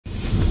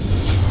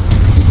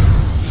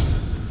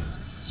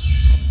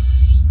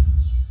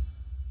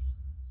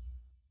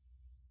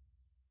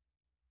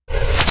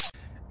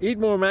Eat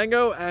more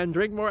mango and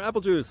drink more apple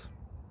juice.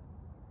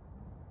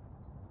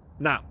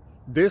 Now,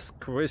 this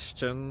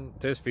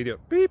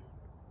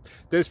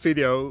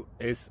video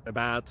is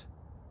about...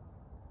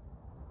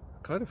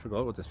 I kind of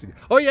forgot what this video...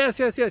 Oh, yes.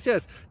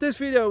 This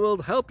video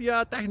will help you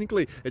out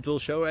technically. It will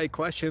show a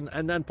question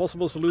and then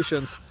possible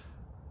solutions.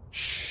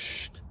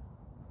 Shh.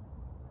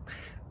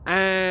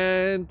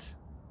 And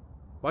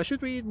why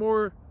should we eat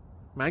more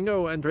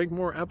mango and drink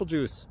more apple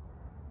juice?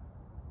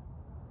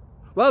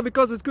 Well,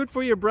 because it's good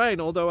for your brain,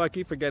 although I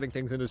keep forgetting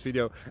things in this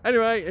video.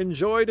 Anyway,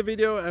 enjoy the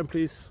video and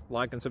please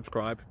like and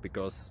subscribe,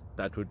 because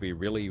that would be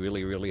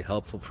really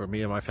helpful for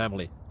me and my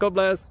family. God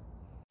bless!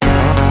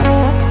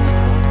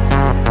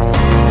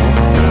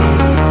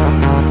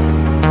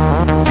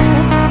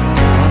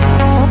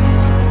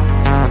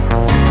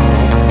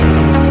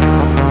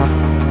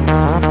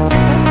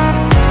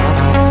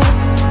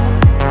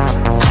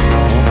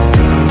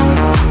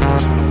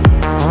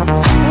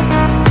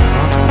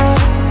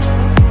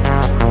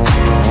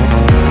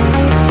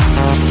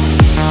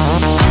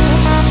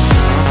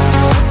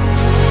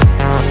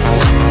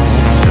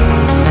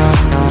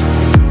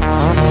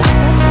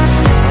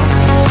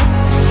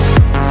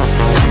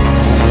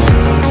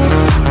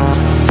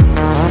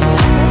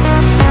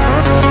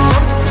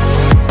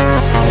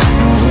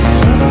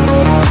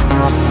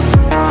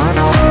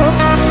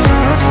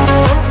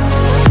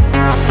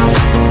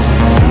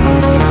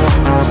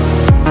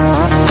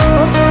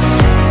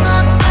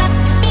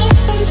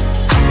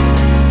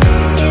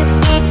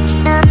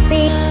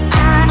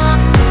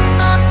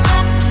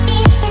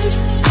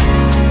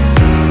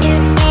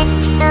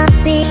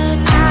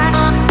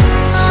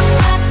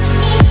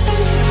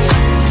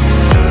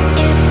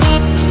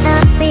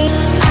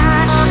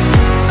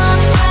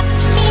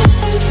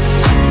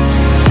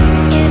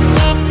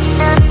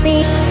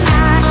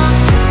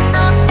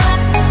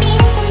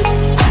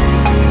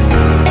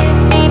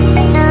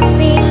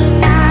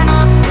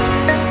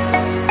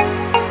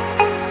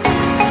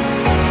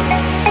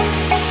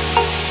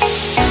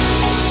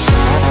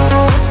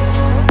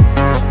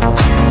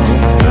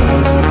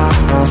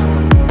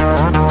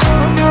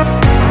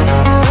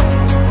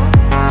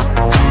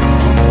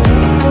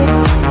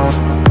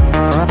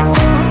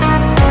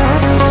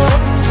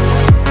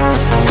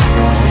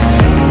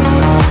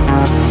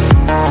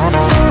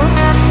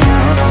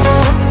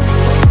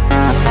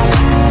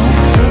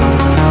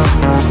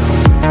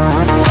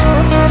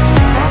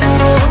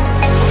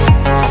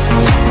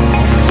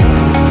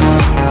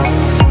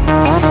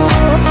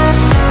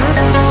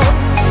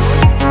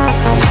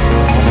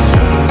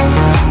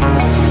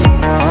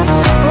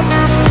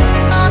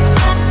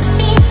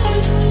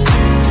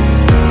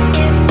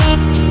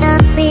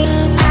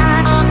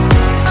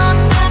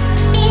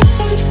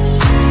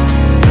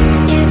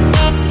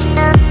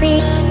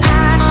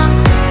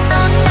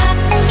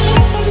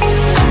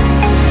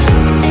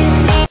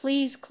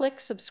 Please click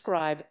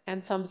subscribe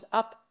and thumbs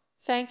up.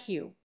 Thank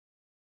you.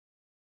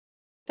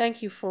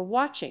 Thank you for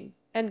watching,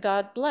 and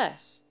God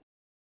bless.